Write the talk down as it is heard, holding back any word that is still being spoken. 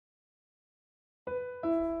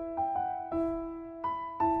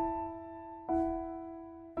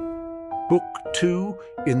Book 2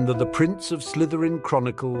 in the Prince of Slytherin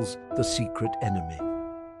Chronicles, The Secret Enemy.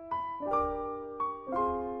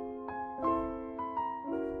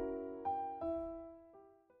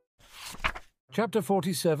 Chapter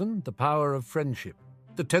 47, The Power of Friendship.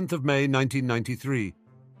 The 10th of May, 1993.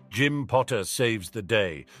 Jim Potter saves the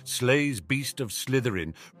day, slays Beast of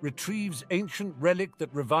Slytherin, retrieves ancient relic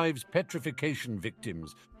that revives petrification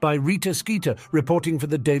victims. By Rita Skeeter, reporting for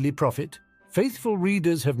the Daily Prophet. Faithful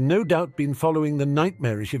readers have no doubt been following the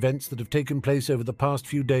nightmarish events that have taken place over the past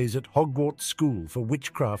few days at Hogwarts School for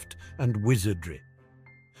Witchcraft and Wizardry.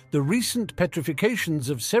 The recent petrifications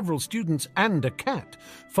of several students and a cat,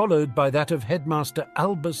 followed by that of Headmaster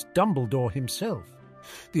Albus Dumbledore himself.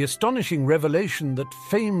 The astonishing revelation that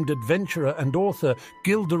famed adventurer and author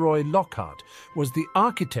Gilderoy Lockhart was the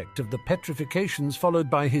architect of the petrifications, followed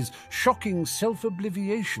by his shocking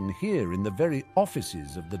self-obliviation here in the very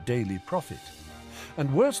offices of the Daily Prophet.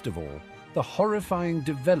 And worst of all, the horrifying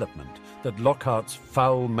development that Lockhart's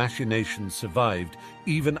foul machinations survived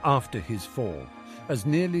even after his fall, as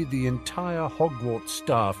nearly the entire Hogwarts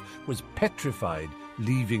staff was petrified,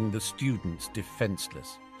 leaving the students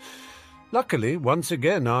defenseless. Luckily, once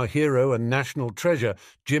again, our hero and national treasure,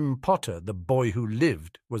 Jim Potter, the boy who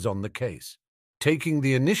lived, was on the case. Taking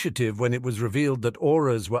the initiative when it was revealed that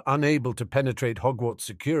auras were unable to penetrate Hogwarts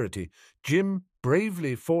security, Jim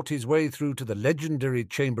bravely fought his way through to the legendary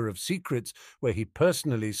Chamber of Secrets, where he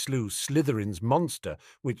personally slew Slytherin's monster,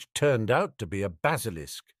 which turned out to be a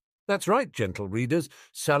basilisk. That's right, gentle readers,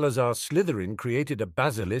 Salazar Slytherin created a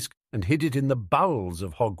basilisk and hid it in the bowels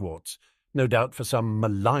of Hogwarts, no doubt for some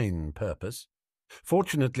malign purpose.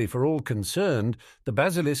 Fortunately for all concerned, the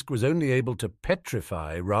basilisk was only able to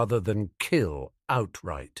petrify rather than kill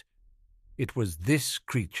outright. It was this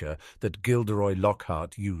creature that Gilderoy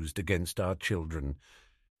Lockhart used against our children.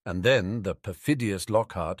 And then the perfidious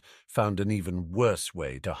Lockhart found an even worse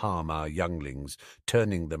way to harm our younglings,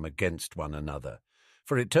 turning them against one another.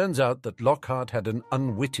 For it turns out that Lockhart had an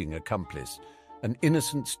unwitting accomplice, an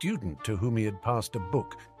innocent student to whom he had passed a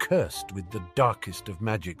book cursed with the darkest of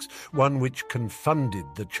magics, one which confounded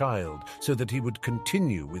the child so that he would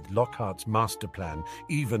continue with Lockhart's master plan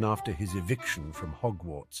even after his eviction from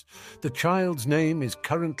Hogwarts. The child's name is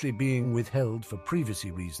currently being withheld for privacy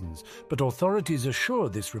reasons, but authorities assure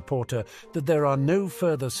this reporter that there are no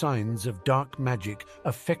further signs of dark magic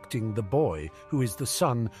affecting the boy, who is the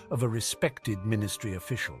son of a respected ministry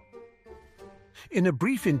official. In a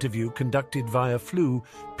brief interview conducted via Flu,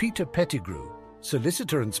 Peter Pettigrew,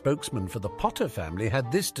 solicitor and spokesman for the Potter family, had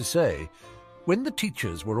this to say: "When the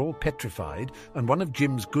teachers were all petrified and one of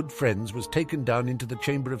Jim's good friends was taken down into the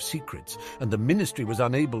Chamber of Secrets and the ministry was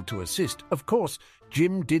unable to assist, of course,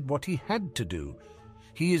 Jim did what he had to do.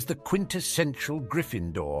 He is the quintessential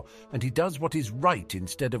Gryffindor, and he does what is right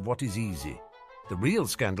instead of what is easy. The real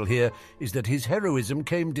scandal here is that his heroism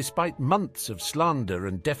came despite months of slander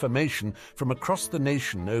and defamation from across the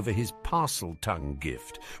nation over his Parseltongue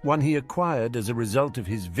gift, one he acquired as a result of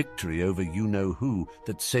his victory over you-know-who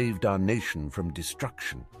that saved our nation from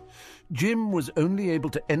destruction. Jim was only able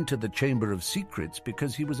to enter the Chamber of Secrets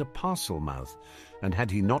because he was a Parselmouth, and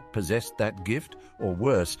had he not possessed that gift, or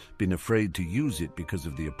worse, been afraid to use it because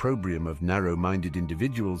of the opprobrium of narrow-minded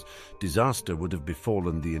individuals, disaster would have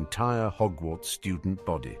befallen the entire Hogwarts student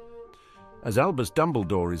body. As Albus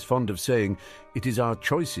Dumbledore is fond of saying, it is our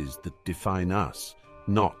choices that define us,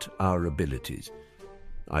 not our abilities.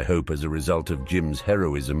 I hope as a result of Jim's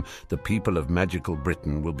heroism, the people of magical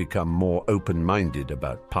Britain will become more open-minded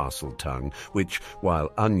about Parseltongue, which,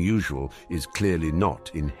 while unusual, is clearly not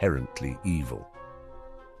inherently evil."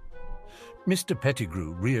 Mr.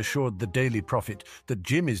 Pettigrew reassured the Daily Prophet that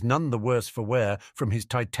Jim is none the worse for wear from his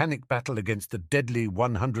titanic battle against the deadly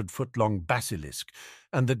 100-foot-long basilisk,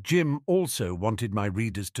 and that Jim also wanted my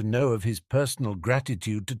readers to know of his personal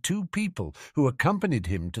gratitude to two people who accompanied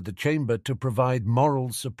him to the chamber to provide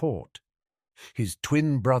moral support: his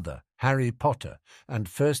twin brother, Harry Potter, and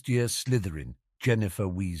first-year Slytherin, Jennifer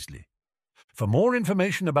Weasley. For more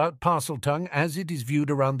information about Parseltongue as it is viewed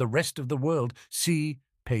around the rest of the world, see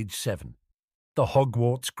page 7. The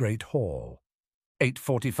Hogwarts Great Hall,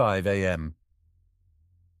 8:45 a.m.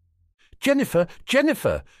 "Jennifer,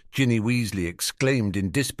 Jennifer!" Ginny Weasley exclaimed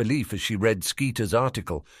in disbelief as she read Skeeter's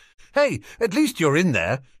article. "Hey, at least you're in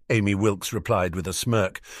there," Amy Wilkes replied with a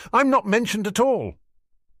smirk. "I'm not mentioned at all."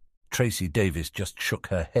 Tracy Davis just shook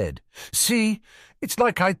her head. "See? It's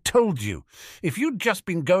like I told you. If you'd just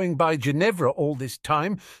been going by Ginevra all this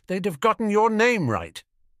time, they'd have gotten your name right."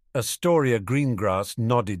 Astoria Greengrass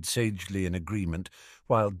nodded sagely in agreement,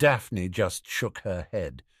 while Daphne just shook her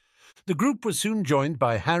head. The group was soon joined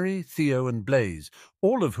by Harry, Theo, and Blaise,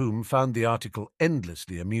 all of whom found the article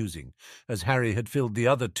endlessly amusing, as Harry had filled the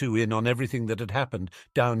other two in on everything that had happened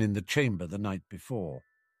down in the chamber the night before.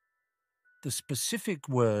 The specific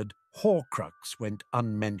word Horcrux went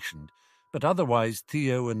unmentioned, but otherwise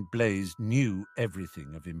Theo and Blaise knew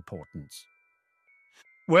everything of importance.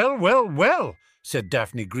 "Well, well, well," said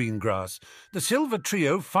Daphne Greengrass. "The Silver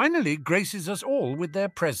Trio finally graces us all with their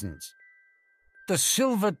presence." "The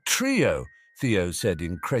Silver Trio," Theo said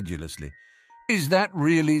incredulously. "Is that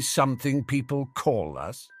really something people call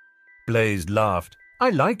us?" Blaise laughed. "I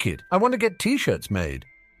like it. I want to get T-shirts made."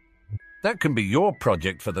 "That can be your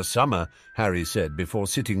project for the summer," Harry said before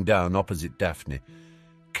sitting down opposite Daphne.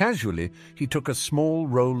 Casually, he took a small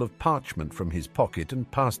roll of parchment from his pocket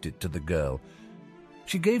and passed it to the girl.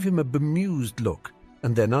 She gave him a bemused look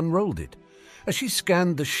and then unrolled it. As she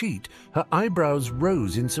scanned the sheet, her eyebrows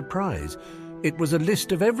rose in surprise. It was a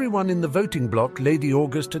list of everyone in the voting bloc Lady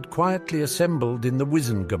August had quietly assembled in the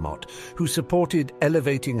Wizengamot, who supported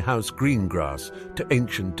elevating House Greengrass to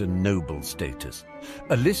ancient and noble status,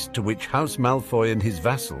 a list to which House Malfoy and his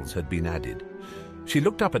vassals had been added. She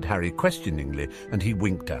looked up at Harry questioningly, and he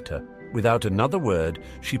winked at her. Without another word,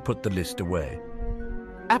 she put the list away.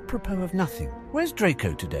 "Apropos of nothing, where's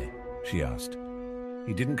Draco today?" she asked.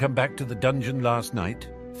 "He didn't come back to the dungeon last night,"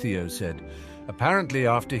 Theo said. "Apparently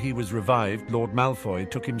after he was revived, Lord Malfoy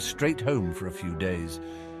took him straight home for a few days.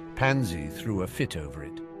 Pansy threw a fit over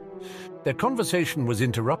it." Their conversation was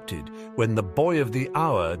interrupted when the boy of the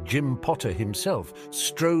hour, Jim Potter himself,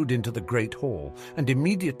 strode into the great hall, and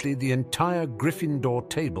immediately the entire Gryffindor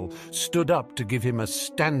table stood up to give him a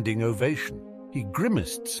standing ovation. He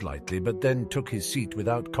grimaced slightly, but then took his seat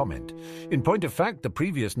without comment. In point of fact, the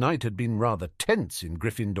previous night had been rather tense in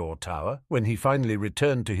Gryffindor Tower. When he finally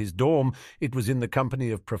returned to his dorm, it was in the company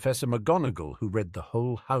of Professor McGonagall, who read the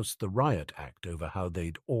whole house the riot act over how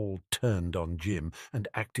they'd all turned on Jim and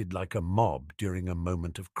acted like a mob during a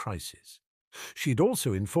moment of crisis. She'd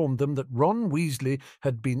also informed them that Ron Weasley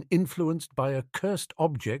had been influenced by a cursed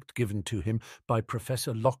object given to him by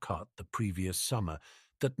Professor Lockhart the previous summer,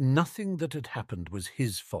 that nothing that had happened was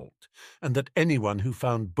his fault, and that anyone who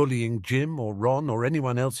found bullying Jim or Ron or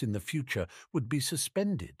anyone else in the future would be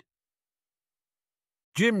suspended.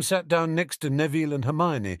 Jim sat down next to Neville and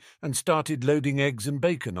Hermione and started loading eggs and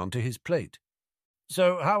bacon onto his plate.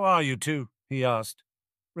 "So how are you two?" he asked.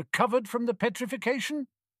 "Recovered from the petrification?"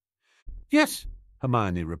 "Yes,"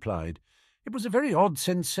 Hermione replied. "It was a very odd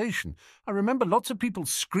sensation. I remember lots of people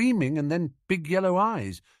screaming and then big yellow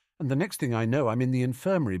eyes. And the next thing I know, I'm in the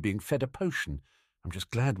infirmary being fed a potion. I'm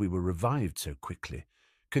just glad we were revived so quickly.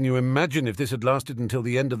 Can you imagine if this had lasted until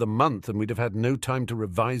the end of the month and we'd have had no time to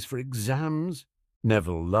revise for exams?"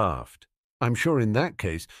 Neville laughed. "I'm sure in that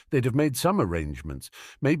case they'd have made some arrangements,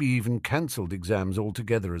 maybe even cancelled exams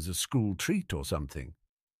altogether as a school treat or something."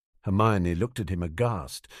 Hermione looked at him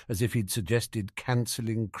aghast, as if he'd suggested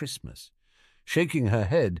cancelling Christmas. Shaking her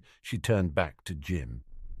head, she turned back to Jim.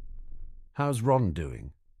 "How's Ron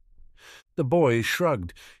doing?" The boy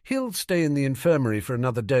shrugged. "He'll stay in the infirmary for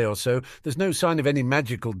another day or so. There's no sign of any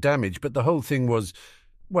magical damage, but the whole thing was,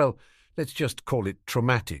 well, let's just call it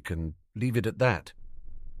traumatic and leave it at that."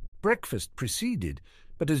 Breakfast proceeded,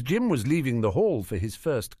 but as Jim was leaving the hall for his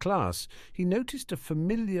first class, he noticed a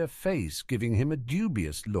familiar face giving him a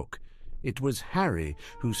dubious look. It was Harry,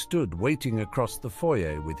 who stood waiting across the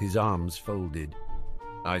foyer with his arms folded.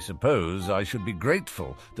 "I suppose I should be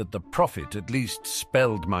grateful that the prophet at least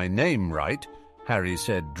spelled my name right," Harry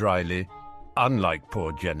said dryly, "unlike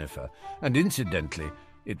poor Jennifer, and incidentally,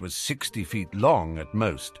 it was 60 feet long at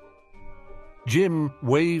most." Jim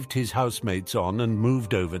waved his housemates on and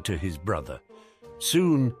moved over to his brother.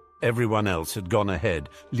 Soon, everyone else had gone ahead,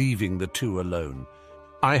 leaving the two alone.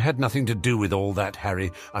 "I had nothing to do with all that,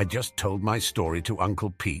 Harry. I just told my story to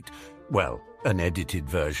Uncle Pete. Well, an edited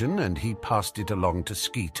version, and he passed it along to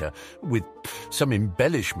Skeeter, with some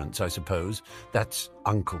embellishments, I suppose. That's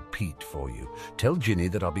Uncle Pete for you. Tell Ginny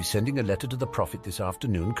that I'll be sending a letter to the prophet this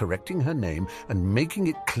afternoon, correcting her name and making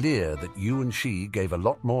it clear that you and she gave a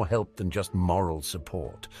lot more help than just moral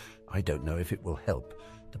support. I don't know if it will help.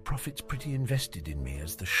 The prophet's pretty invested in me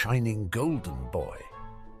as the shining golden boy.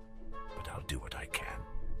 But I'll do what I can."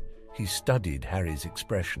 He studied Harry's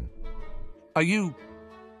expression. "Are you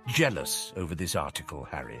jealous over this article,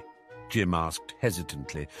 Harry?" Jim asked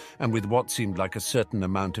hesitantly, and with what seemed like a certain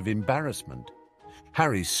amount of embarrassment.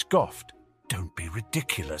 Harry scoffed. Don't be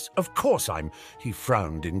ridiculous. Of course I'm... He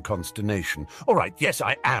frowned in consternation. All right, yes,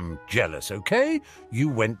 I am jealous, okay? You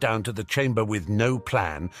went down to the chamber with no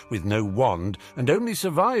plan, with no wand, and only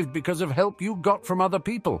survived because of help you got from other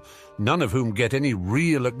people, none of whom get any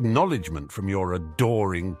real acknowledgement from your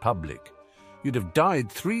adoring public. You'd have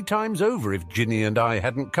died 3 times over if Ginny and I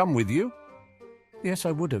hadn't come with you. Yes,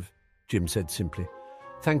 I would have, Jim said simply.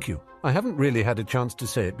 Thank you. I haven't really had a chance to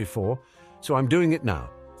say it before, so I'm doing it now.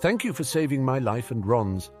 Thank you for saving my life and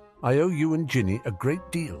Ron's. I owe you and Ginny a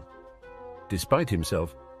great deal. Despite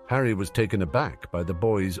himself, Harry was taken aback by the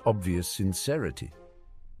boy's obvious sincerity.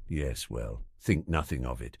 Yes, well, think nothing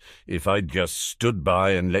of it. If I'd just stood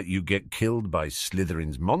by and let you get killed by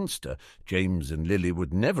Slytherin's monster, James and Lily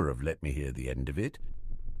would never have let me hear the end of it.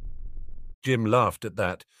 Jim laughed at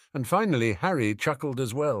that, and finally Harry chuckled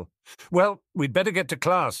as well. Well, we'd better get to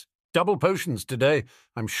class. Double potions today.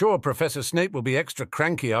 I'm sure Professor Snape will be extra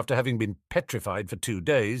cranky after having been petrified for 2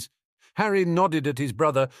 days. Harry nodded at his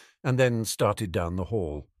brother and then started down the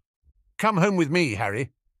hall. Come home with me,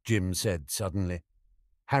 Harry, Jim said suddenly.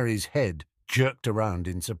 Harry's head jerked around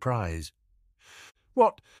in surprise.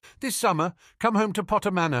 What, this summer? Come home to Potter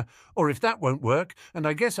Manor? Or if that won't work, and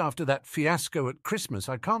I guess after that fiasco at Christmas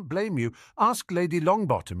I can't blame you, ask Lady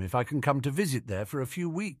Longbottom if I can come to visit there for a few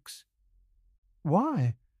weeks.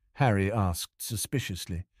 Why? Harry asked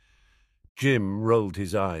suspiciously. Jim rolled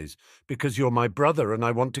his eyes. Because you're my brother and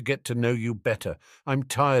I want to get to know you better. I'm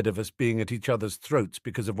tired of us being at each other's throats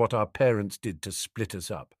because of what our parents did to split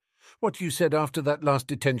us up. What you said after that last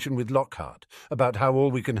detention with Lockhart, about how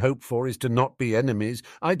all we can hope for is to not be enemies,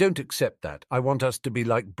 I don't accept that. I want us to be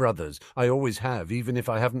like brothers. I always have, even if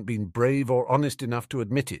I haven't been brave or honest enough to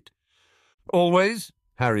admit it. Always?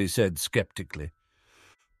 Harry said sceptically.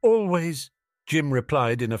 Always, Jim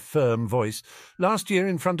replied in a firm voice. Last year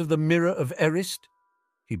in front of the mirror of Erist.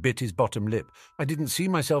 He bit his bottom lip. I didn't see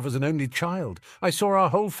myself as an only child. I saw our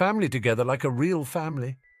whole family together like a real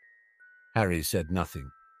family. Harry said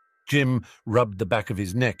nothing. Jim rubbed the back of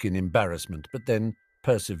his neck in embarrassment, but then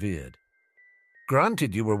persevered.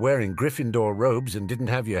 Granted you were wearing Gryffindor robes and didn't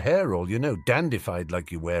have your hair all, dandified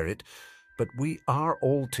like you wear it, but we are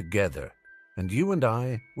all together, and you and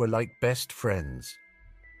I were like best friends.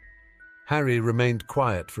 Harry remained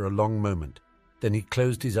quiet for a long moment. Then he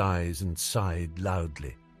closed his eyes and sighed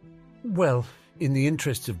loudly. Well, in the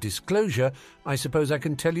interests of disclosure, I suppose I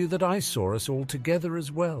can tell you that I saw us all together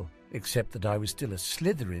as well, except that I was still a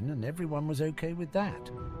Slytherin and everyone was okay with that,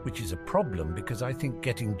 which is a problem because I think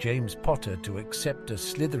getting James Potter to accept a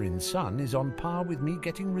Slytherin son is on par with me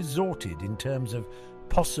getting resorted in terms of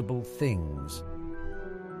possible things.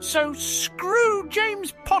 So screw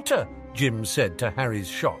James Potter, Jim said to Harry's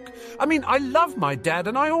shock. I mean, I love my dad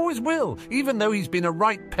and I always will, even though he's been a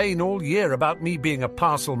right pain all year about me being a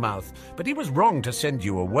Parselmouth. But he was wrong to send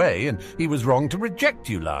you away and he was wrong to reject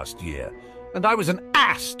you last year. And I was an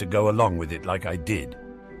ass to go along with it like I did.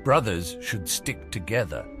 Brothers should stick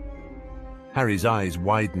together. Harry's eyes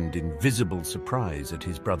widened in visible surprise at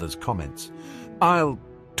his brother's comments. I'll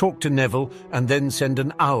talk to Neville and then send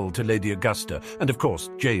an owl to Lady Augusta, and of course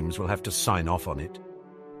James will have to sign off on it.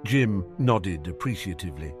 Jim nodded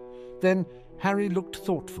appreciatively. Then Harry looked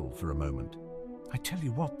thoughtful for a moment. I tell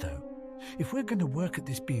you what, though, if we're going to work at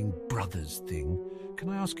this being brothers thing, can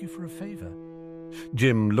I ask you for a favour?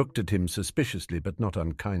 Jim looked at him suspiciously, but not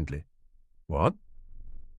unkindly. What?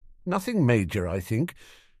 Nothing major, I think.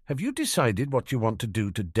 Have you decided what you want to do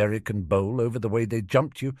to Derek and Bowl over the way they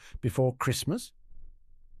jumped you before Christmas?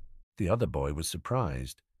 The other boy was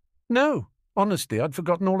surprised. No, honestly, I'd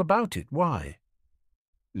forgotten all about it. Why?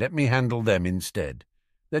 Let me handle them instead.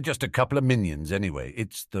 They're just a couple of minions anyway.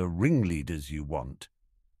 It's the ringleaders you want.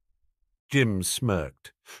 Jim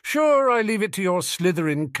smirked. Sure, I leave it to your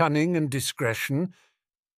Slytherin cunning and discretion.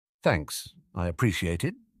 Thanks, I appreciate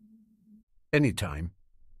it. Any time.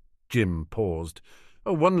 Jim paused.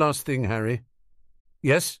 Oh, one last thing, Harry.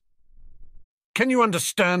 Yes? Can you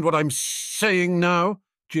understand what I'm saying now?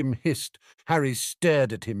 Jim hissed. Harry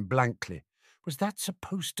stared at him blankly. Was that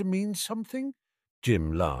supposed to mean something?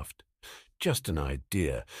 Jim laughed. Just an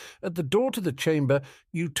idea. At the door to the chamber,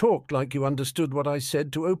 you talked like you understood what I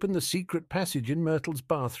said to open the secret passage in Myrtle's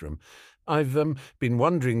bathroom. I've been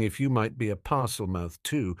wondering if you might be a Parselmouth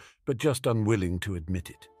too, but just unwilling to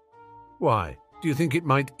admit it. Why? Do you think it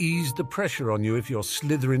might ease the pressure on you if your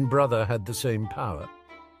Slytherin brother had the same power?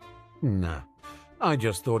 Nah. I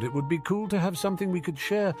just thought it would be cool to have something we could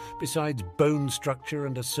share besides bone structure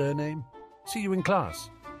and a surname. See you in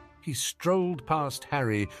class. He strolled past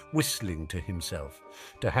Harry, whistling to himself.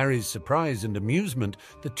 To Harry's surprise and amusement,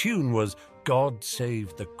 the tune was God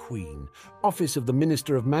Save the Queen, Office of the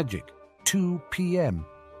Minister of Magic. 2 p.m.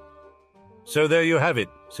 "So there you have it,"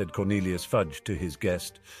 said Cornelius Fudge to his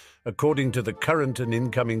guest. "According to the current and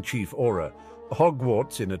incoming Chief Aura,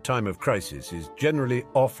 Hogwarts in a time of crisis is generally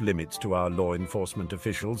off-limits to our law enforcement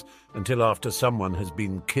officials until after someone has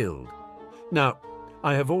been killed. Now,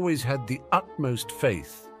 I have always had the utmost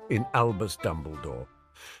faith in Albus Dumbledore,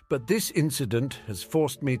 but this incident has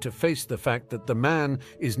forced me to face the fact that the man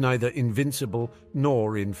is neither invincible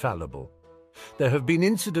nor infallible. There have been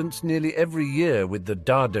incidents nearly every year with the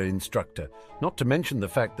Dada instructor, not to mention the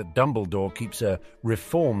fact that Dumbledore keeps a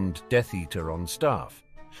reformed Death Eater on staff.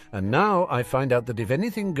 And now I find out that if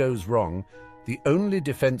anything goes wrong, the only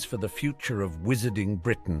defense for the future of wizarding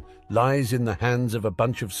Britain lies in the hands of a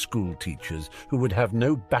bunch of school teachers who would have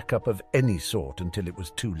no backup of any sort until it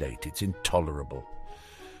was too late. It's intolerable.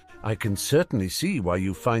 I can certainly see why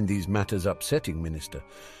you find these matters upsetting, Minister.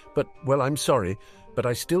 But, well, I'm sorry, but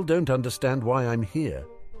I still don't understand why I'm here.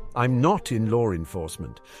 I'm not in law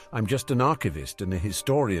enforcement. I'm just an archivist and a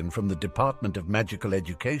historian from the Department of Magical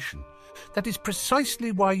Education. That is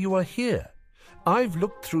precisely why you are here. I've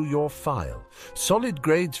looked through your file. Solid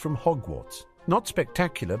grades from Hogwarts. Not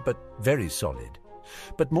spectacular, but very solid.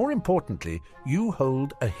 But more importantly, you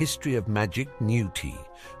hold a history of magic newty,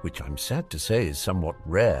 which I'm sad to say is somewhat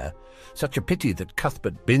rare. Such a pity that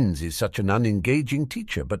Cuthbert Binns is such an unengaging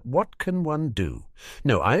teacher, but what can one do?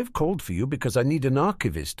 No, I have called for you because I need an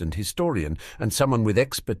archivist and historian and someone with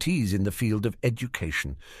expertise in the field of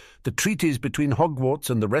education. The treaties between Hogwarts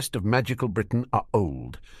and the rest of magical Britain are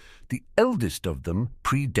old. The eldest of them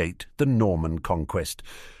predate the Norman conquest.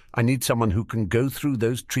 I need someone who can go through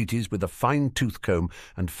those treaties with a fine-tooth comb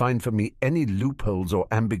and find for me any loopholes or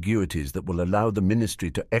ambiguities that will allow the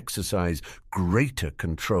Ministry to exercise greater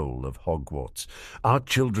control of Hogwarts. Our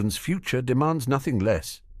children's future demands nothing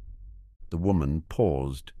less. The woman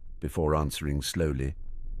paused before answering slowly.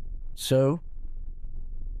 "So,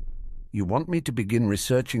 you want me to begin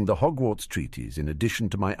researching the Hogwarts treaties in addition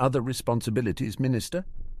to my other responsibilities, Minister?"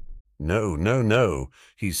 "No, no, no,"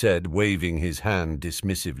 he said, waving his hand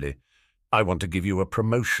dismissively. "I want to give you a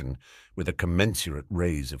promotion, with a commensurate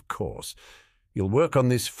raise, of course. You'll work on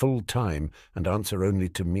this full-time and answer only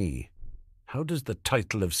to me. How does the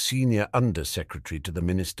title of Senior Under-Secretary to the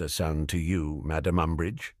Minister sound to you, Madam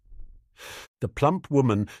Umbridge?" The plump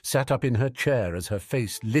woman sat up in her chair as her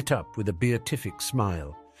face lit up with a beatific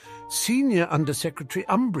smile. "Senior Under-Secretary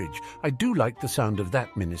Umbridge. I do like the sound of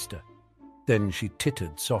that, Minister." Then she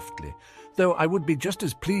tittered softly, "Though I would be just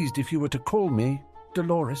as pleased if you were to call me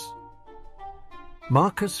Dolores."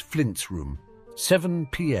 Marcus Flint's room, 7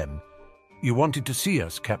 p.m. "You wanted to see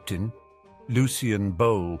us, Captain?" Lucian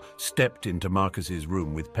Bowl stepped into Marcus's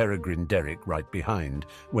room with Peregrine Derrick right behind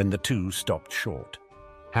when the two stopped short.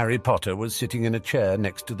 Harry Potter was sitting in a chair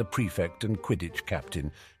next to the prefect and Quidditch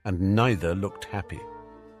captain, and neither looked happy.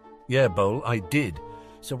 "Yeah, Bowl, I did.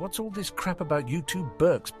 So what's all this crap about you two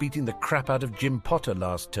Burks beating the crap out of Jim Potter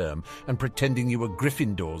last term and pretending you were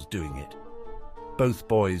Gryffindors doing it?" Both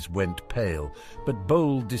boys went pale, but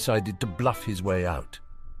Bowl decided to bluff his way out.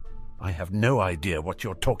 "I have no idea what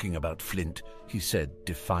you're talking about, Flint," he said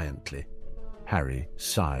defiantly. Harry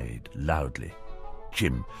sighed loudly.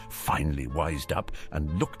 Jim finally wised up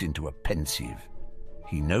and looked into a pensieve.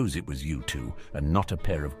 He knows it was you two and not a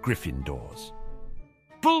pair of Gryffindors.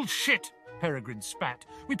 "Bullshit!" Peregrine spat.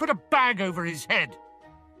 "We put a bag over his head."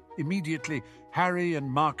 Immediately, Harry and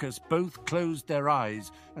Marcus both closed their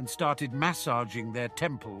eyes and started massaging their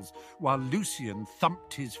temples, while Lucian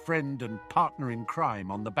thumped his friend and partner in crime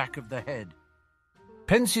on the back of the head.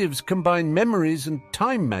 "Pensieves combine memories and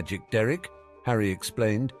time magic, Derek," Harry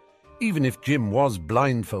explained. "Even if Jim was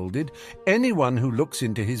blindfolded, anyone who looks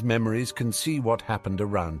into his memories can see what happened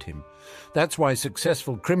around him. That's why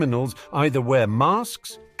successful criminals either wear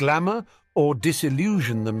masks, glamour, or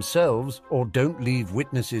disillusion themselves, or don't leave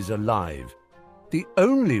witnesses alive. The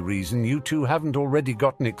only reason you two haven't already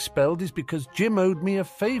gotten expelled is because Jim owed me a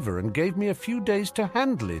favor and gave me a few days to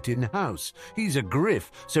handle it in-house. He's a griff,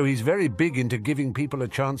 so he's very big into giving people a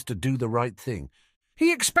chance to do the right thing."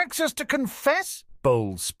 "He expects us to confess?"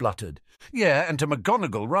 Bowles spluttered. "Yeah, and to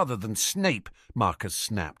McGonagall rather than Snape," Marcus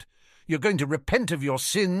snapped. "You're going to repent of your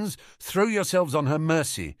sins, throw yourselves on her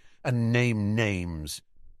mercy, and name names."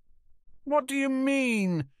 "What do you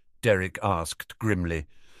mean?" Derek asked grimly.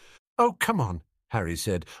 "Oh, come on," Harry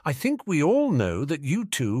said. "I think we all know that you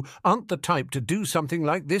two aren't the type to do something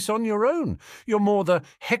like this on your own. You're more the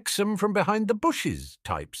Hexam from behind the bushes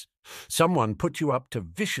types. Someone put you up to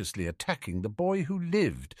viciously attacking the boy who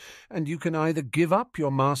lived, and you can either give up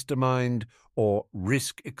your mastermind or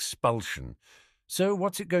risk expulsion. So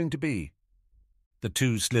what's it going to be?" The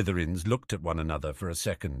two Slytherins looked at one another for a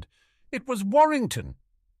second. "It was Warrington,"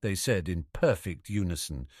 they said in perfect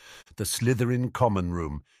unison. The Slytherin common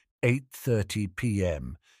room, 8:30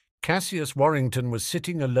 p.m. Cassius Warrington was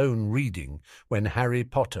sitting alone reading when Harry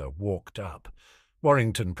Potter walked up.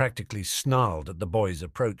 Warrington practically snarled at the boy's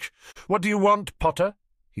approach. "What do you want, Potter?"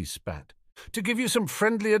 he spat. "To give you some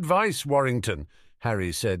friendly advice, Warrington,"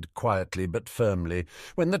 Harry said quietly but firmly.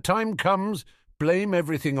 "When the time comes, blame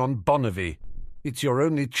everything on Bonnevie. It's your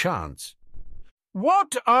only chance."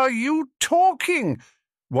 "What are you talking?"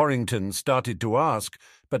 Warrington started to ask,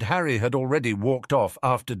 but Harry had already walked off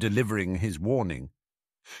after delivering his warning.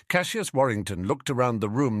 Cassius Warrington looked around the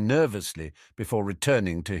room nervously before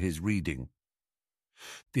returning to his reading.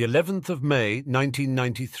 The 11th of May,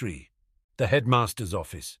 1993. The headmaster's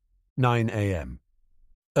office, 9 a.m.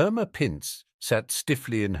 Irma Pince sat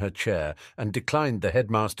stiffly in her chair and declined the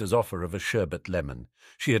headmaster's offer of a sherbet lemon.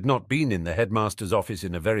 She had not been in the headmaster's office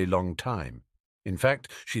in a very long time. In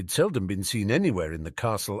fact, she had seldom been seen anywhere in the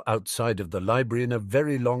castle outside of the library in a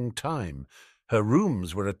very long time. Her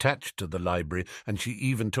rooms were attached to the library, and she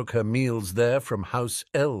even took her meals there from house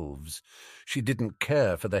elves. She didn't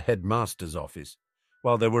care for the headmaster's office.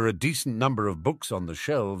 While there were a decent number of books on the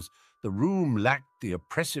shelves, the room lacked the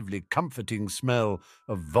oppressively comforting smell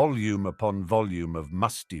of volume upon volume of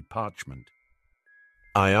musty parchment.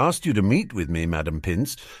 "I asked you to meet with me, Madam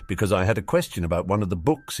Pince, because I had a question about one of the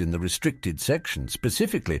books in the restricted section,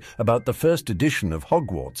 specifically about the first edition of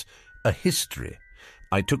Hogwarts, a history.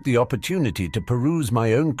 I took the opportunity to peruse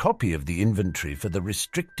my own copy of the inventory for the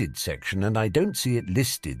restricted section, and I don't see it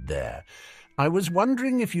listed there. I was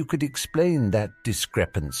wondering if you could explain that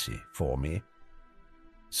discrepancy for me."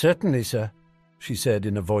 "Certainly, sir," she said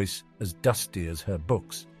in a voice as dusty as her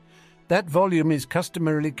books. "That volume is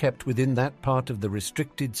customarily kept within that part of the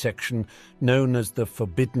restricted section known as the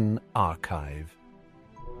Forbidden Archive."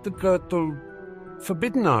 The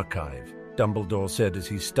Forbidden Archive," Dumbledore said as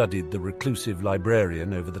he studied the reclusive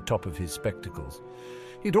librarian over the top of his spectacles.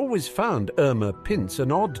 He'd always found Irma Pince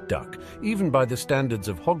an odd duck, even by the standards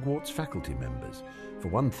of Hogwarts faculty members. For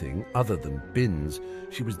one thing, other than Binns,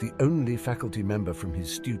 she was the only faculty member from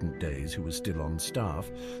his student days who was still on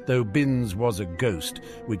staff, though Binns was a ghost,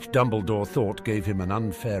 which Dumbledore thought gave him an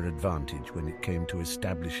unfair advantage when it came to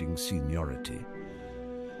establishing seniority.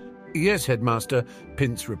 "Yes, Headmaster,"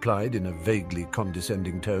 Pince replied in a vaguely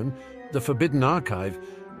condescending tone. "The Forbidden Archive.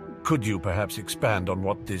 Could you perhaps expand on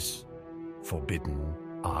what this Forbidden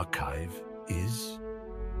Archive is?"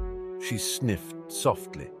 She sniffed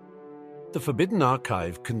softly. "The Forbidden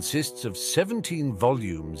Archive consists of 17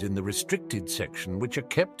 volumes in the restricted section which are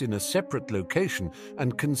kept in a separate location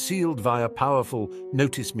and concealed via powerful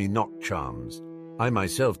notice-me-not charms. I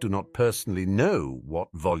myself do not personally know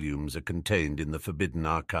what volumes are contained in the Forbidden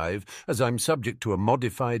Archive, as I'm subject to a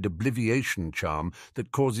modified obliviation charm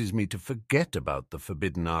that causes me to forget about the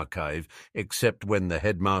Forbidden Archive, except when the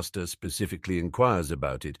headmaster specifically inquires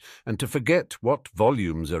about it, and to forget what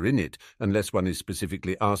volumes are in it, unless one is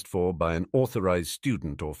specifically asked for by an authorized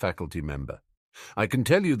student or faculty member. I can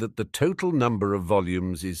tell you that the total number of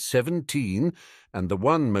volumes is 17, and the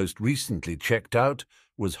one most recently checked out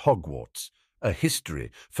was Hogwarts, a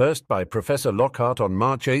history, first by Professor Lockhart on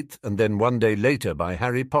March 8th and then one day later by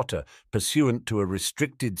Harry Potter, pursuant to a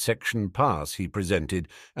restricted section pass he presented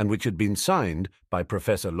and which had been signed by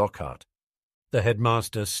Professor Lockhart. The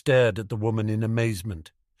headmaster stared at the woman in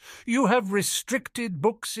amazement. "You have restricted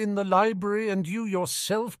books in the library and you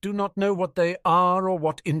yourself do not know what they are or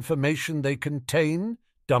what information they contain?"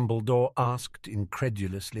 Dumbledore asked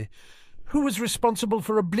incredulously. "Who was responsible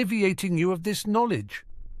for obliviating you of this knowledge?"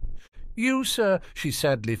 "You, sir," she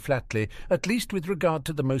sadly flatly, "at least with regard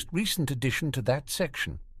to the most recent addition to that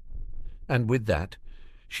section." And with that,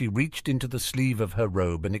 she reached into the sleeve of her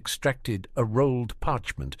robe and extracted a rolled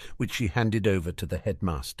parchment which she handed over to the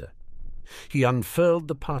headmaster. He unfurled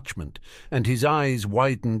the parchment, and his eyes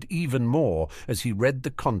widened even more as he read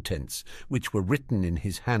the contents, which were written in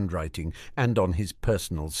his handwriting and on his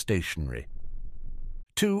personal stationery.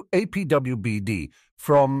 To APWBD,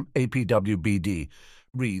 from APWBD.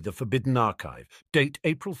 Re the Forbidden Archive. Date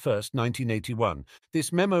April 1st, 1981.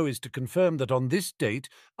 This memo is to confirm that on this date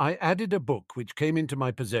I added a book which came into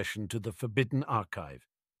my possession to the Forbidden Archive.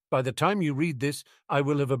 By the time you read this, I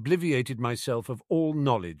will have obliviated myself of all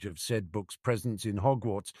knowledge of said book's presence in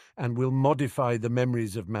Hogwarts and will modify the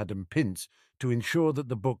memories of Madam Pince to ensure that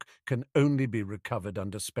the book can only be recovered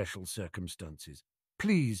under special circumstances.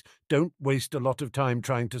 Please don't waste a lot of time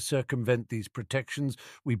trying to circumvent these protections.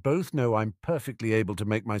 We both know I'm perfectly able to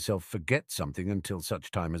make myself forget something until such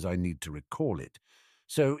time as I need to recall it.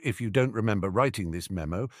 So if you don't remember writing this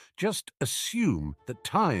memo, just assume that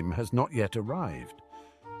time has not yet arrived."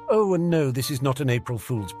 Oh, and no, this is not an April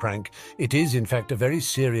Fool's prank. It is, in fact, a very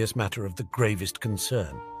serious matter of the gravest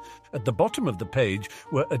concern. At the bottom of the page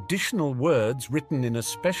were additional words written in a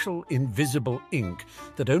special invisible ink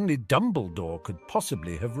that only Dumbledore could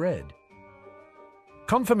possibly have read.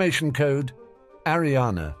 Confirmation code: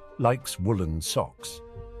 Ariana likes woolen socks.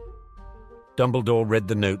 Dumbledore read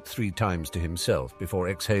the note 3 times to himself before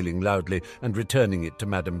exhaling loudly and returning it to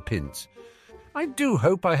Madame Pince. "I do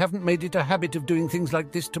hope I haven't made it a habit of doing things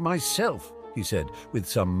like this to myself," he said, with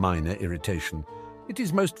some minor irritation. "It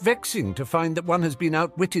is most vexing to find that one has been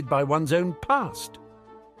outwitted by one's own past."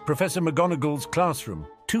 Professor McGonagall's classroom.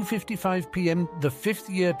 2:55 p.m. The 5th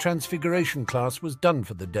year Transfiguration class was done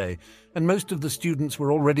for the day, and most of the students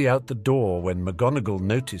were already out the door when McGonagall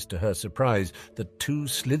noticed to her surprise that 2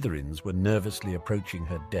 Slytherins were nervously approaching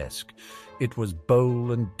her desk. It was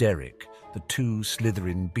Bowl and Derek, the 2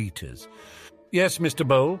 Slytherin beaters. "Yes, Mr.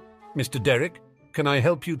 Bowl. Mr. Derek, can I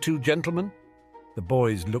help you 2 gentlemen?" The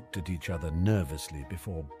boys looked at each other nervously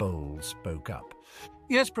before Bowl spoke up.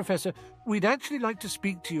 "Yes, Professor, we'd actually like to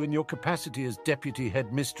speak to you in your capacity as Deputy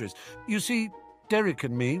Headmistress. You see, Derek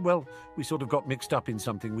and me, well, we sort of got mixed up in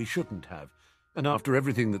something we shouldn't have. And after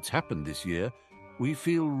everything that's happened this year, we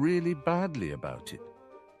feel really badly about it."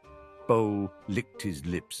 Bowl licked his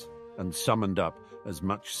lips and summoned up as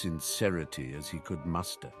much sincerity as he could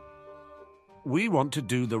muster. "We want to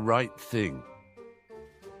do the right thing."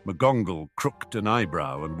 McGonagall crooked an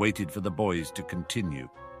eyebrow and waited for the boys to continue.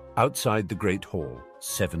 Outside the Great Hall,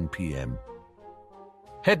 7 p.m.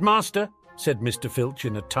 "Headmaster," said Mr. Filch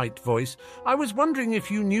in a tight voice, "I was wondering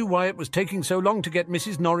if you knew why it was taking so long to get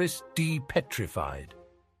Mrs. Norris de-petrified."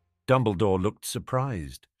 Dumbledore looked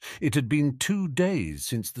surprised. It had been 2 days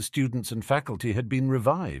since the students and faculty had been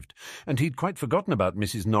revived, and he'd quite forgotten about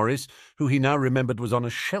Mrs. Norris, who he now remembered was on a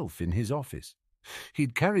shelf in his office.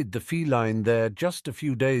 He'd carried the feline there just a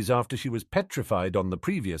few days after she was petrified on the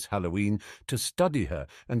previous Halloween to study her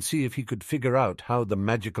and see if he could figure out how the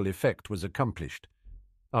magical effect was accomplished.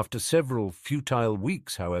 After several futile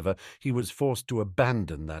weeks, however, he was forced to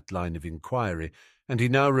abandon that line of inquiry, and he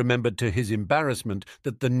now remembered to his embarrassment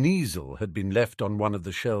that the Kneazle had been left on one of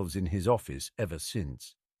the shelves in his office ever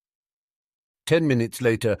since. 10 minutes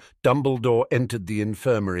later, Dumbledore entered the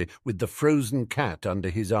infirmary with the frozen cat under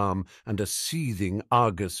his arm and a seething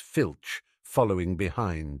Argus Filch following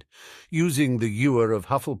behind. Using the ewer of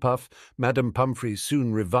Hufflepuff, Madame Pomfrey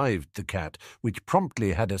soon revived the cat, which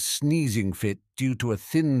promptly had a sneezing fit due to a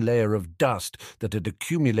thin layer of dust that had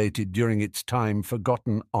accumulated during its time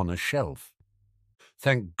forgotten on a shelf.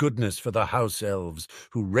 "Thank goodness for the house elves,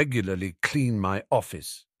 who regularly clean my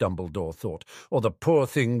office," Dumbledore thought, "or the poor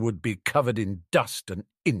thing would be covered in dust an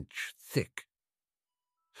inch thick."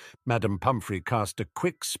 Madame Pomfrey cast a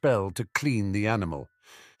quick spell to clean the animal.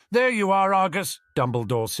 "There you are, Argus,"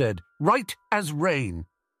 Dumbledore said, "right as rain."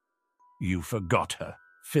 "You forgot her,"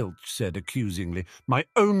 Filch said accusingly, "my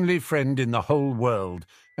only friend in the whole world,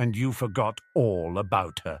 and you forgot all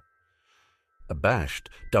about her." Abashed,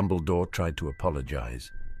 Dumbledore tried to apologize.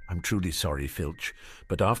 "I'm truly sorry, Filch,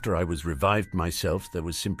 but after I was revived myself, there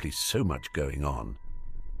was simply so much going on."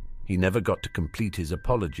 He never got to complete his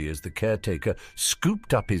apology as the caretaker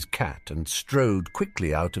scooped up his cat and strode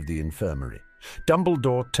quickly out of the infirmary.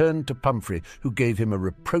 Dumbledore turned to Pomfrey, who gave him a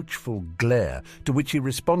reproachful glare, to which he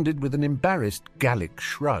responded with an embarrassed Gallic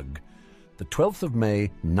shrug. The 12th of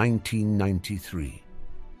May, 1993.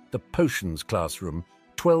 The Potions classroom,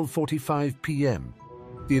 12:45 p.m.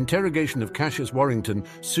 The interrogation of Cassius Warrington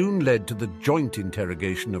soon led to the joint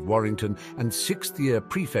interrogation of Warrington and 6th-year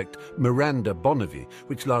prefect Miranda Bonnevie,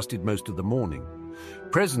 which lasted most of the morning.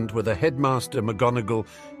 Present were the headmaster McGonagall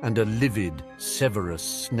and a livid Severus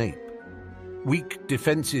Snape. Weak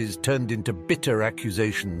defences turned into bitter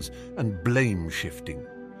accusations and blame-shifting.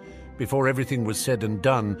 Before everything was said and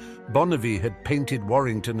done, Bonnevie had painted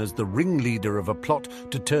Warrington as the ringleader of a plot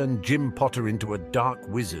to turn Jim Potter into a dark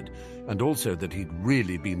wizard, and also that he'd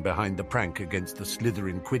really been behind the prank against the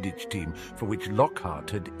Slytherin Quidditch team, for which Lockhart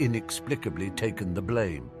had inexplicably taken the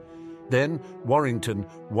blame. Then Warrington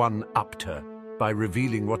one-upped her by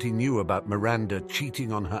revealing what he knew about Miranda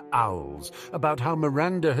cheating on her owls, about how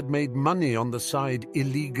Miranda had made money on the side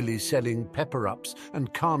illegally selling pepper-ups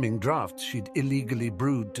and calming drafts she'd illegally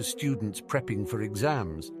brewed to students prepping for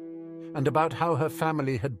exams, and about how her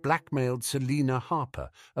family had blackmailed Selina Harper,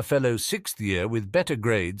 a fellow 6th year with better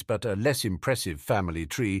grades but a less impressive family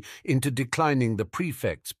tree, into declining the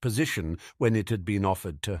prefect's position when it had been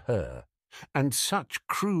offered to her. And such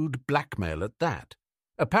crude blackmail at that.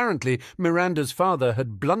 Apparently, Miranda's father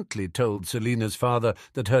had bluntly told Selina's father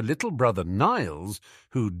that her little brother Niles,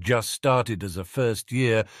 who'd just started as a first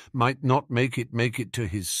year, might not make it to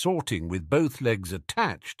his sorting with both legs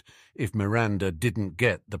attached if Miranda didn't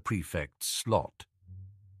get the prefect's slot.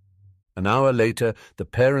 An hour later, the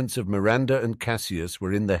parents of Miranda and Cassius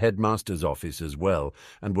were in the headmaster's office as well,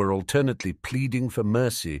 and were alternately pleading for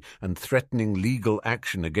mercy and threatening legal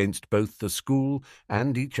action against both the school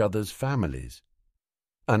and each other's families.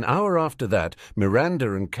 An hour after that,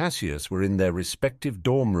 Miranda and Cassius were in their respective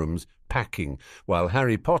dorm rooms packing, while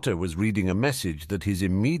Harry Potter was reading a message that his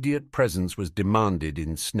immediate presence was demanded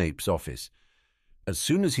in Snape's office. As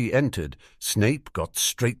soon as he entered, Snape got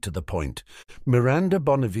straight to the point. Miranda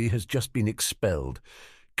Bonnevie has just been expelled.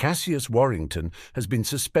 Cassius Warrington has been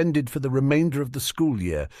suspended for the remainder of the school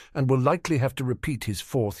year and will likely have to repeat his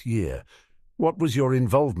 4th year. What was your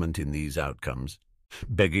involvement in these outcomes?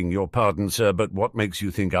 Begging your pardon, sir, but what makes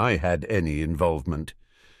you think I had any involvement?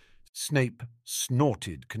 Snape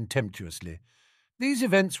snorted contemptuously. These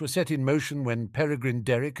events were set in motion when Peregrine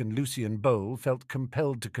Derrick and Lucian Bowl felt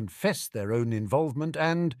compelled to confess their own involvement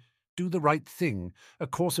and do the right thing, a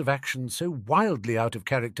course of action so wildly out of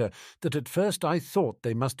character that at first I thought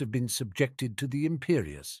they must have been subjected to the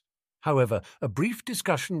Imperius. However, a brief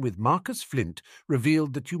discussion with Marcus Flint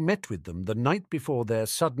revealed that you met with them the night before their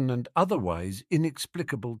sudden and otherwise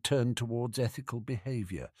inexplicable turn towards ethical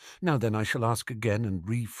behaviour. Now then, I shall ask again and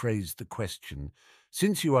rephrase the question.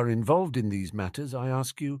 Since you are involved in these matters, I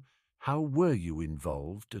ask you, how were you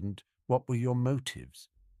involved and what were your motives?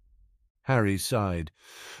 Harry sighed.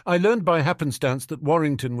 I learned by happenstance that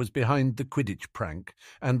Warrington was behind the Quidditch prank,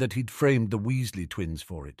 and that he'd framed the Weasley twins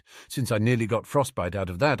for it. Since I nearly got frostbite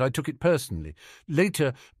out of that, I took it personally.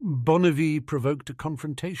 Later, Bonnevie provoked a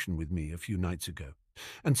confrontation with me a few nights ago,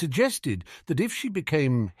 and suggested that if she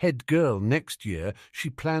became head girl next year,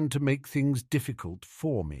 she planned to make things difficult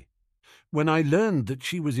for me. When I learned that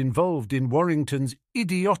she was involved in Warrington's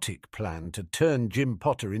idiotic plan to turn Jim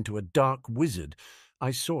Potter into a dark wizard, I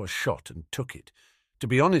saw a shot and took it. To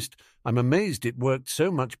be honest, I'm amazed it worked so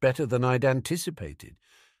much better than I'd anticipated.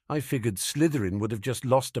 I figured Slytherin would have just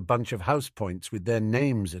lost a bunch of house points with their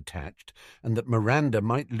names attached, and that Miranda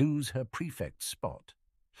might lose her prefect's spot.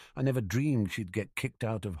 I never dreamed she'd get kicked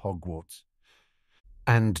out of Hogwarts.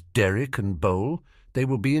 And Derrick and Bowl? They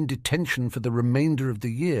will be in detention for the remainder of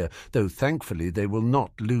the year, though thankfully they will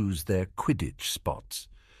not lose their Quidditch spots.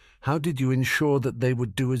 How did you ensure that they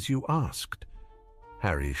would do as you asked?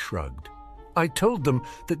 Harry shrugged. I told them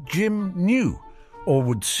that Jim knew, or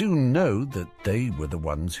would soon know, that they were the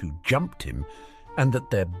ones who jumped him, and that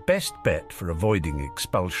their best bet for avoiding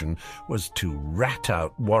expulsion was to rat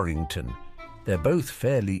out Warrington. They're both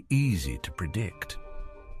fairly easy to predict.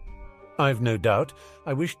 I've no doubt.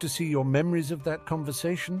 I wish to see your memories of that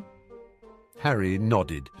conversation. Harry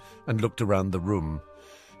nodded and looked around the room.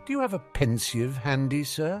 Do you have a pensieve handy,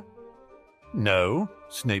 sir? No,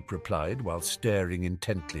 Snape replied while staring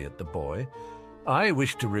intently at the boy. I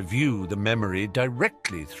wish to review the memory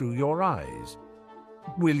directly through your eyes.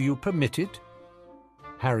 Will you permit it?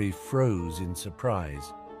 Harry froze in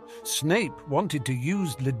surprise. Snape wanted to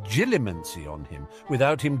use legilimency on him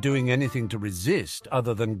without him doing anything to resist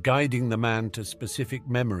other than guiding the man to specific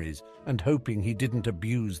memories and hoping he didn't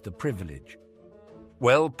abuse the privilege.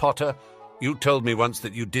 Well, Potter, you told me once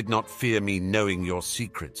that you did not fear me knowing your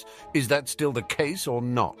secrets. Is that still the case or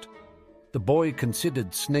not? The boy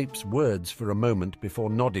considered Snape's words for a moment before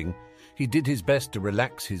nodding. He did his best to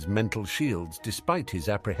relax his mental shields despite his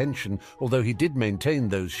apprehension, although he did maintain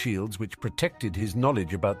those shields which protected his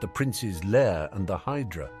knowledge about the prince's lair and the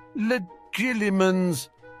Hydra. Legilimens!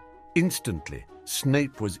 Instantly,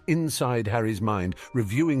 Snape was inside Harry's mind,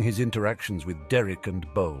 reviewing his interactions with Derrick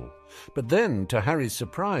and Bowl. But then, to Harry's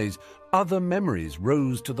surprise, other memories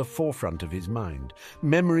rose to the forefront of his mind,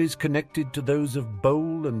 memories connected to those of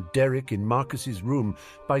Bowl and Derrick in Marcus's room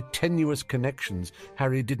by tenuous connections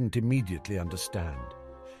Harry didn't immediately understand.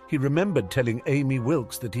 He remembered telling Amy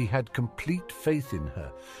Wilkes that he had complete faith in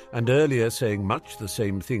her, and earlier saying much the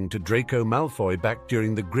same thing to Draco Malfoy back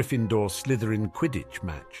during the Gryffindor-Slytherin Quidditch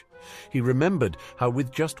match. He remembered how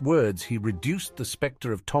with just words he reduced the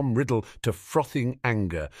spectre of Tom Riddle to frothing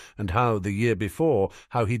anger, and how, the year before,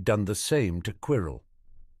 how he'd done the same to Quirrell.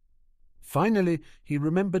 Finally, he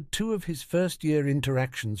remembered 2 of his first-year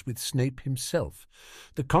interactions with Snape himself,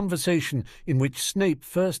 the conversation in which Snape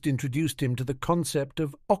first introduced him to the concept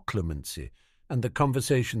of occlumency, and the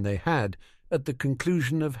conversation they had at the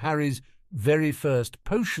conclusion of Harry's very first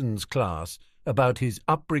potions class about his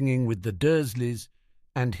upbringing with the Dursleys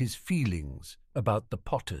and his feelings about the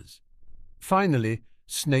Potters. Finally,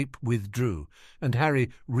 Snape withdrew, and Harry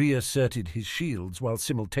reasserted his shields while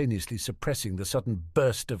simultaneously suppressing the sudden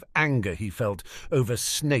burst of anger he felt over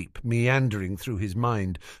Snape meandering through his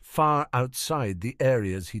mind, far outside the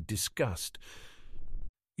areas he'd discussed.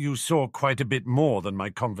 "You saw quite a bit more than my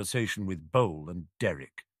conversation with Bowl and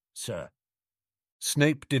Derek, sir."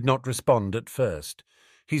 Snape did not respond at first.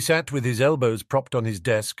 He sat with his elbows propped on his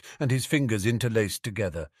desk and his fingers interlaced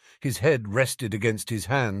together. His head rested against his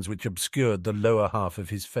hands, which obscured the lower half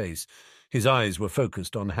of his face. His eyes were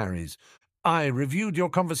focused on Harry's. "I reviewed your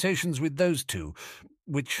conversations with those two,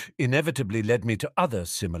 which inevitably led me to other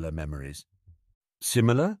similar memories."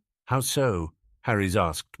 "Similar? How so?" Harry's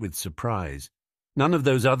asked with surprise. None of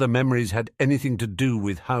those other memories had anything to do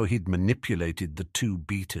with how he'd manipulated the two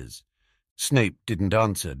beaters. Snape didn't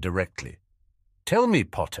answer directly. "Tell me,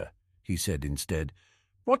 Potter," he said instead,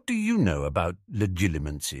 "what do you know about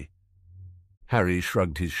legilimency?" Harry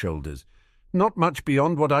shrugged his shoulders. "Not much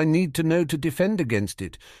beyond what I need to know to defend against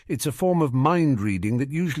it. It's a form of mind-reading that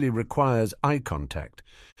usually requires eye contact.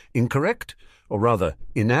 Incorrect? Or rather,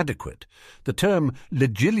 inadequate. The term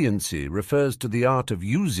legiliency refers to the art of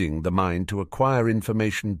using the mind to acquire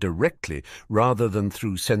information directly rather than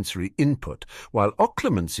through sensory input, while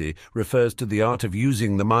occlumency refers to the art of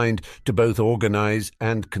using the mind to both organize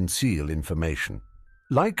and conceal information.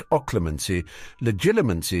 Like occlumency,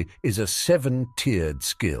 legilimency is a 7-tiered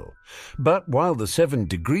skill. But while the 7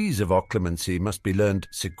 degrees of occlumency must be learned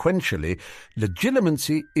sequentially,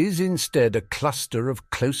 legilimency is instead a cluster of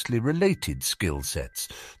closely related skill sets,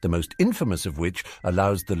 the most infamous of which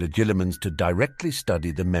allows the legilimens to directly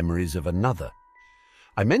study the memories of another.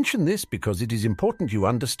 I mention this because it is important you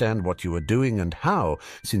understand what you are doing and how,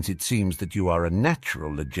 since it seems that you are a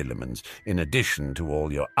natural legilimens, in addition to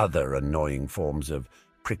all your other annoying forms of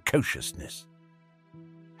precociousness.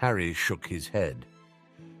 Harry shook his head.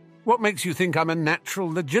 "What makes you think I'm a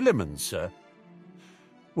natural legilimens, sir?"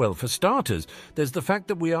 "Well, for starters, there's the fact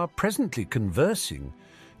that we are presently conversing.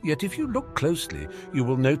 Yet if you look closely, you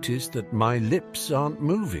will notice that my lips aren't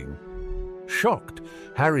moving." Shocked,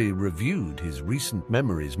 Harry reviewed his recent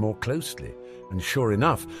memories more closely, and sure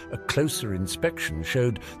enough, a closer inspection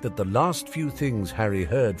showed that the last few things Harry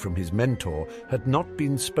heard from his mentor had not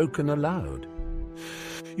been spoken aloud.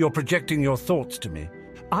 "You're projecting your thoughts to me.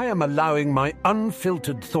 I am allowing my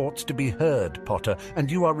unfiltered thoughts to be heard, Potter,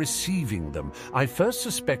 and you are receiving them. I first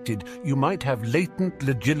suspected you might have latent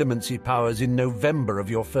legilimency powers in November of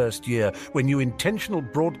your first year, when you intentional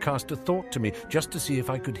broadcast a thought to me just to see if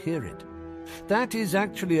I could hear it. That is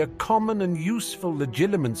actually a common and useful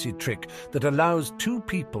legilimency trick that allows two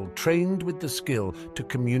people trained with the skill to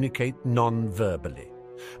communicate non-verbally.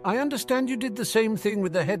 I understand you did the same thing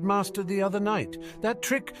with the headmaster the other night. That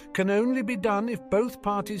trick can only be done if both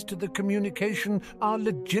parties to the communication are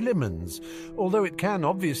legilimens, although it can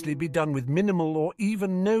obviously be done with minimal or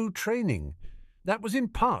even no training. That was in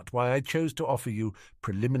part why I chose to offer you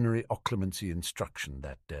preliminary occlumency instruction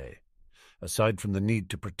that day. Aside from the need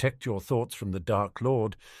to protect your thoughts from the Dark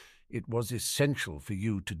Lord, it was essential for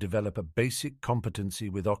you to develop a basic competency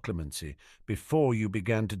with occlumency before you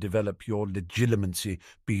began to develop your legilimency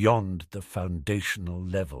beyond the foundational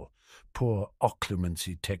level. Poor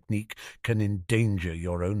occlumency technique can endanger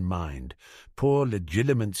your own mind. Poor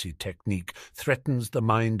legilimency technique threatens the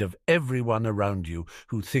mind of everyone around you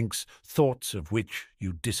who thinks thoughts of which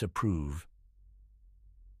you disapprove."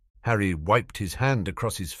 Harry wiped his hand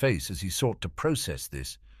across his face as he sought to process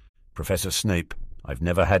this. "Professor Snape, I've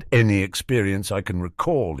never had any experience I can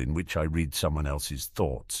recall in which I read someone else's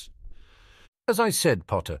thoughts." "As I said,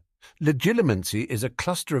 Potter, legilimency is a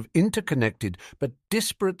cluster of interconnected but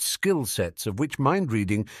disparate skill sets of which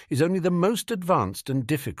mind-reading is only the most advanced and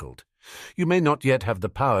difficult. You may not yet have the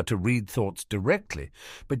power to read thoughts directly,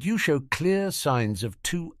 but you show clear signs of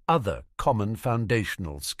two other common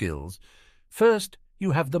foundational skills. First,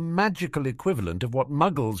 you have the magical equivalent of what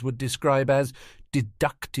Muggles would describe as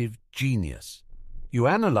deductive genius. You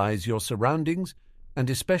analyze your surroundings, and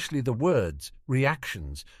especially the words,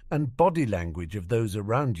 reactions, and body language of those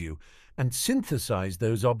around you, and synthesize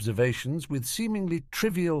those observations with seemingly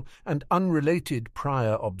trivial and unrelated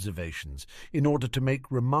prior observations in order to make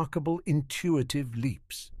remarkable intuitive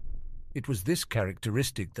leaps. It was this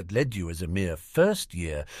characteristic that led you as a mere first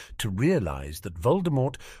year to realize that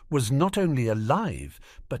Voldemort was not only alive,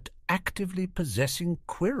 but actively possessing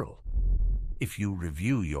Quirrell. If you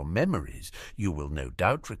review your memories, you will no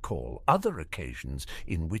doubt recall other occasions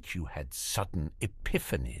in which you had sudden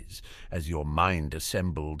epiphanies as your mind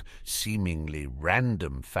assembled seemingly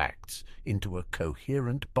random facts into a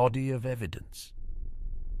coherent body of evidence."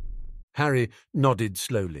 Harry nodded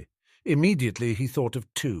slowly. Immediately he thought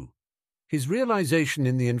of two. His realization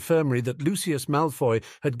in the infirmary that Lucius Malfoy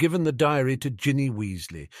had given the diary to Ginny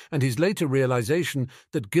Weasley, and his later realization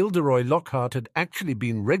that Gilderoy Lockhart had actually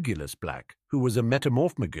been Regulus Black, who was a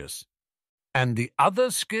metamorphmagus. And the other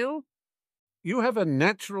skill? You have a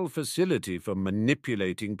natural facility for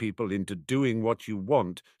manipulating people into doing what you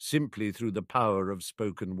want simply through the power of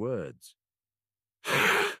spoken words.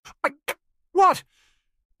 What?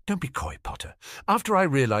 Don't be coy, Potter. After I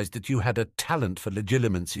realized that you had a talent for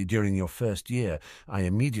legilimency during your first year, I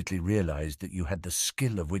immediately realized that you had the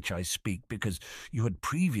skill of which I speak because you had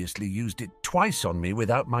previously used it twice on me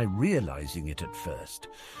without my realizing it at first.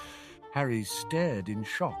 Harry stared in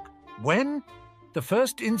shock. When? The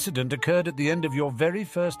first incident occurred at the end of your very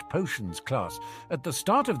first potions class. At the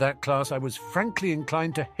start of that class, I was frankly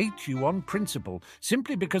inclined to hate you on principle,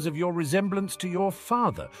 simply because of your resemblance to your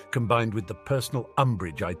father, combined with the personal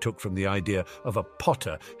umbrage I took from the idea of a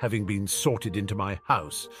Potter having been sorted into my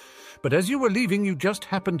house. But as you were leaving, you just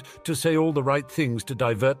happened to say all the right things to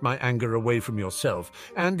divert my anger away from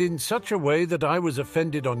yourself, and in such a way that I was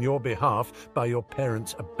offended on your behalf by your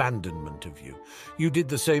parents' abandonment of you. You did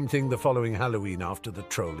the same thing the following Halloween after the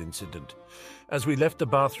troll incident. As we left the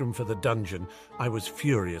bathroom for the dungeon, I was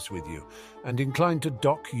furious with you, and inclined to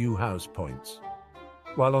dock you house points.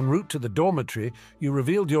 While en route to the dormitory, you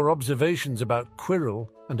revealed your observations about Quirrell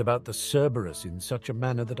and about the Cerberus in such a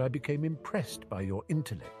manner that I became impressed by your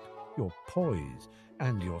intellect, your poise,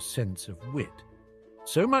 and your sense of wit.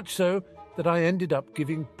 So much so that I ended up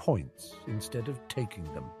giving points instead of taking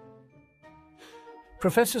them.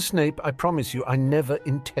 Professor Snape, I promise you, I never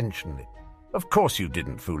intentionally. Of course you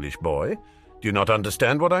didn't, foolish boy. Do you not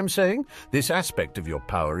understand what I'm saying? This aspect of your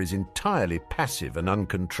power is entirely passive and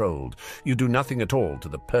uncontrolled. You do nothing at all to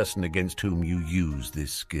the person against whom you use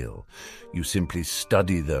this skill. You simply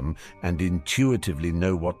study them and intuitively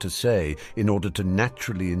know what to say in order to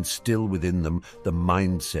naturally instill within them the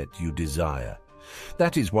mindset you desire.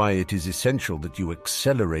 That is why it is essential that you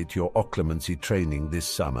accelerate your occlumency training this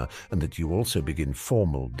summer and that you also begin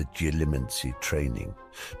formal legilimency training.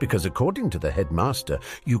 Because according to the headmaster,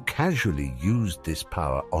 you casually used this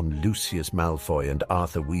power on Lucius Malfoy and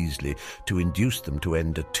Arthur Weasley to induce them to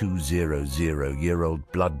end a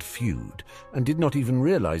 200-year-old blood feud, and did not even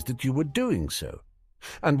realize that you were doing so.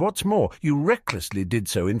 And what's more, you recklessly did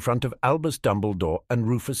so in front of Albus Dumbledore and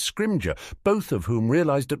Rufus Scrimgeour, both of whom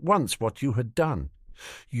realized at once what you had done.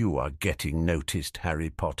 You are getting noticed, Harry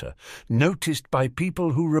Potter, noticed by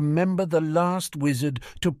people who remember the last wizard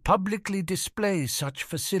to publicly display such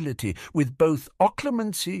facility with both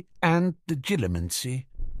occlumency and legilimency.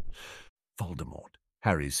 Voldemort,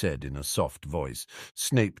 Harry said in a soft voice.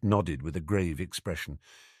 Snape nodded with a grave expression.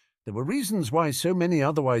 There were reasons why so many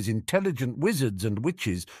otherwise intelligent wizards and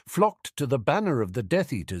witches flocked to the banner of the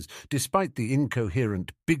Death Eaters, despite the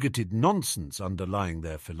incoherent, bigoted nonsense underlying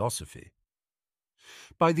their philosophy.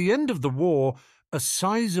 By the end of the war, a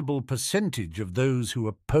sizable percentage of those who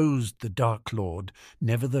opposed the Dark Lord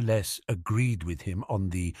nevertheless agreed with him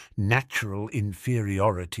on the natural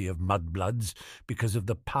inferiority of mudbloods because of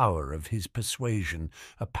the power of his persuasion,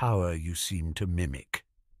 a power you seem to mimic.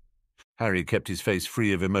 Harry kept his face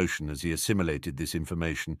free of emotion as he assimilated this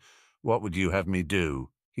information. "What would you have me do?"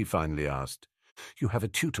 he finally asked. "You have a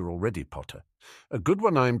tutor already, Potter. A good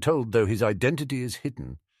one, I am told, though his identity is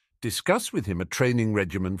hidden. Discuss with him a training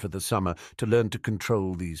regimen for the summer to learn to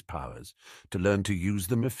control these powers, to learn to use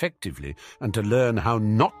them effectively, and to learn how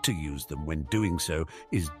not to use them when doing so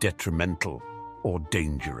is detrimental or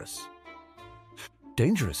dangerous."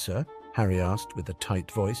 "Dangerous, sir?" Harry asked with a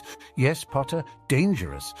tight voice. "Yes, Potter,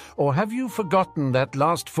 dangerous. Or have you forgotten that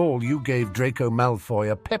last fall you gave Draco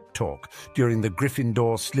Malfoy a pep talk during the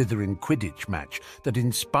Gryffindor-Slytherin Quidditch match that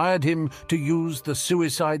inspired him to use the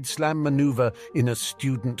suicide slam maneuver in a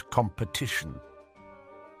student competition?"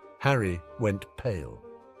 Harry went pale.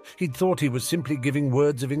 He'd thought he was simply giving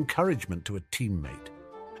words of encouragement to a teammate.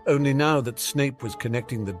 Only now that Snape was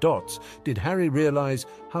connecting the dots did Harry realize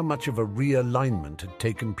how much of a realignment had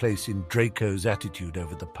taken place in Draco's attitude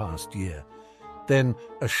over the past year. Then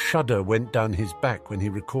a shudder went down his back when he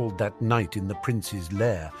recalled that night in the prince's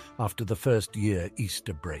lair after the first-year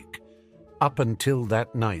Easter break. Up until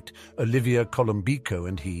that night, Olivia Columbico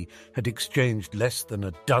and he had exchanged less than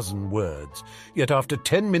a dozen words, yet after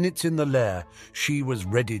 10 minutes in the lair, she was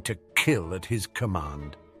ready to kill at his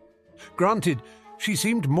command. Granted, she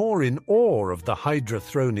seemed more in awe of the Hydra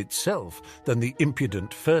throne itself than the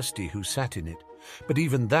impudent Firsty who sat in it, but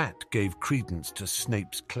even that gave credence to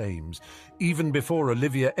Snape's claims. Even before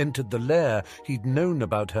Olivia entered the lair, he'd known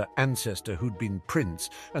about her ancestor who'd been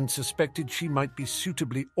prince and suspected she might be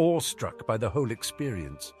suitably awestruck by the whole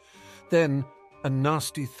experience. Then, A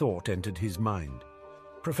nasty thought entered his mind.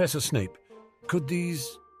 Professor Snape, could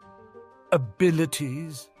these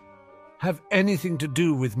abilities have anything to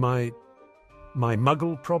do with my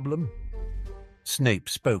muggle problem? Snape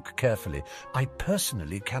spoke carefully. I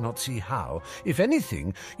personally cannot see how. If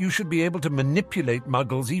anything, you should be able to manipulate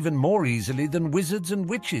muggles even more easily than wizards and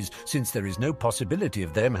witches, since there is no possibility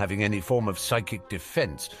of them having any form of psychic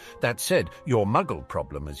defense. That said, your muggle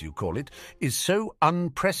problem, as you call it, is so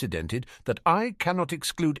unprecedented that I cannot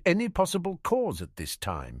exclude any possible cause at this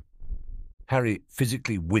time. Harry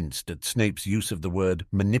physically winced at Snape's use of the word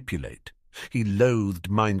manipulate. He loathed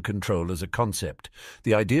mind control as a concept.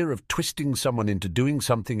 The idea of twisting someone into doing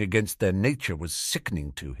something against their nature was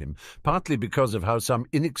sickening to him, partly because of how some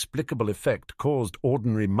inexplicable effect caused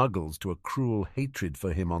ordinary muggles to a cruel hatred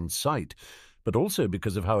for him on sight, but also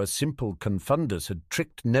because of how a simple confundus had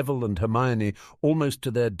tricked Neville and Hermione almost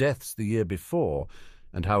to their deaths the year before,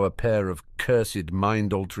 and how a pair of cursed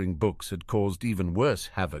mind-altering books had caused even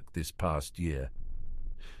worse havoc this past year.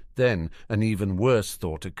 Then an even worse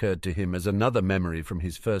thought occurred to him as another memory from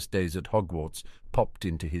his first days at Hogwarts popped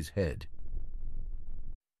into his head.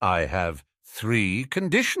 I have 3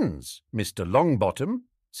 conditions, Mr. Longbottom,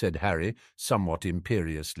 said Harry, somewhat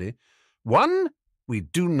imperiously. 1, we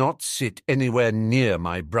do not sit anywhere near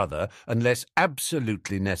my brother unless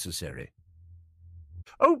absolutely necessary.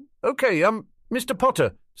 Oh, okay, Mr.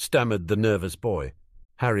 Potter, stammered the nervous boy.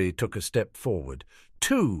 Harry took a step forward.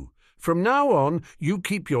 2, from now on, you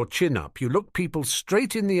keep your chin up, you look people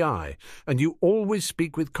straight in the eye, and you always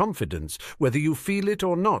speak with confidence, whether you feel it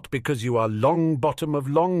or not, because you are Longbottom of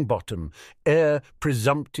Longbottom, heir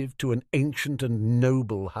presumptive to an ancient and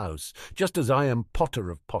noble house, just as I am Potter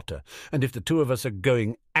of Potter, and if the two of us are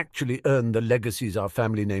going actually earn the legacies our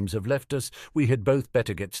family names have left us, we had both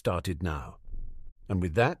better get started now. And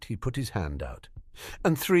with that he put his hand out.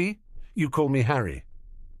 And 3, you call me Harry.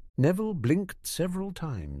 Neville blinked several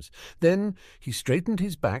times. Then he straightened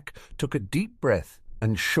his back, took a deep breath,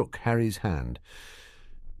 and shook Harry's hand.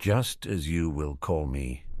 Just as you will call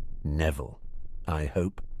me Neville, I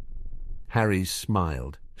hope. Harry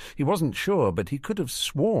smiled. He wasn't sure, but he could have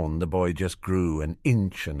sworn the boy just grew 1.5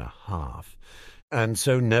 inches. And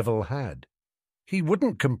so Neville had. He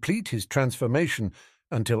wouldn't complete his transformation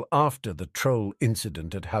until after the troll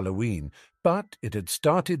incident at Halloween, but it had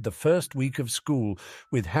started the first week of school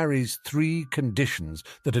with Harry's 3 conditions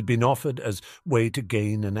that had been offered as way to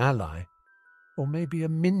gain an ally. Or maybe a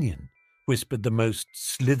minion, whispered the most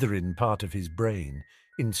Slytherin part of his brain,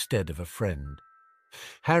 instead of a friend.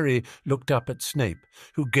 Harry looked up at Snape,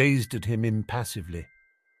 who gazed at him impassively.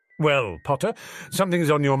 Well, Potter, something's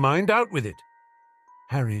on your mind, out with it.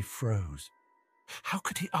 Harry froze. How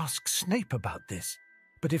could he ask Snape about this?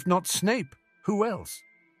 But if not Snape, who else?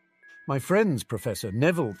 My friends, Professor,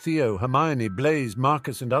 Neville, Theo, Hermione, Blaise,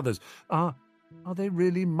 Marcus, and others, are they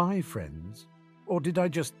really my friends? Or did I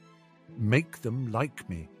just make them like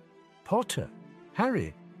me? Potter,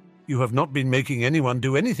 Harry, you have not been making anyone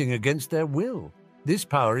do anything against their will. This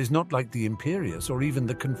power is not like the Imperius or even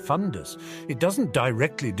the Confundus. It doesn't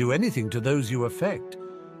directly do anything to those you affect.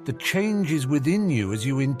 The change is within you as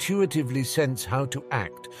you intuitively sense how to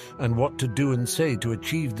act and what to do and say to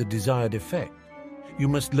achieve the desired effect. You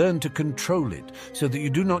must learn to control it so that you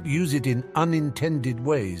do not use it in unintended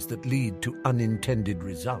ways that lead to unintended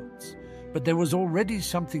results. But there was already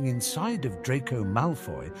something inside of Draco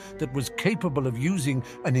Malfoy that was capable of using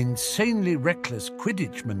an insanely reckless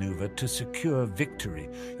Quidditch maneuver to secure victory.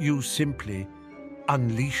 You simply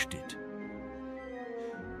unleashed it.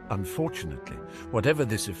 Unfortunately, whatever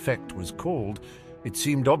this effect was called, it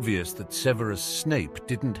seemed obvious that Severus Snape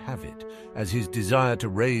didn't have it, as his desire to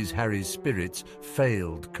raise Harry's spirits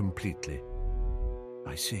failed completely.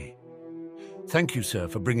 I see. Thank you, sir,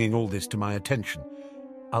 for bringing all this to my attention.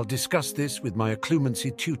 I'll discuss this with my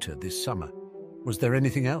occlumency tutor this summer. Was there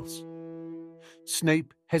anything else?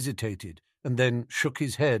 Snape hesitated and then shook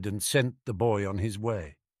his head and sent the boy on his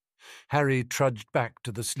way. Harry trudged back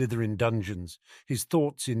to the Slytherin dungeons, his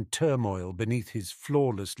thoughts in turmoil beneath his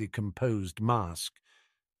flawlessly composed mask.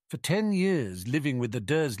 For 10 years, living with the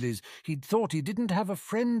Dursleys, he'd thought he didn't have a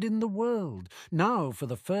friend in the world. Now, for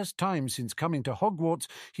the first time since coming to Hogwarts,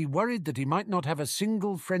 he worried that he might not have a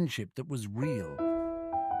single friendship that was real.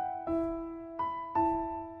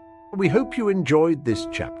 We hope you enjoyed this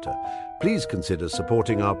chapter. Please consider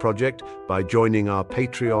supporting our project by joining our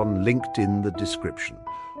Patreon linked in the description,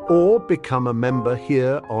 or become a member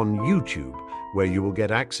here on YouTube, where you will get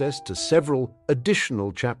access to several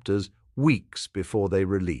additional chapters weeks before they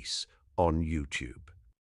release on YouTube.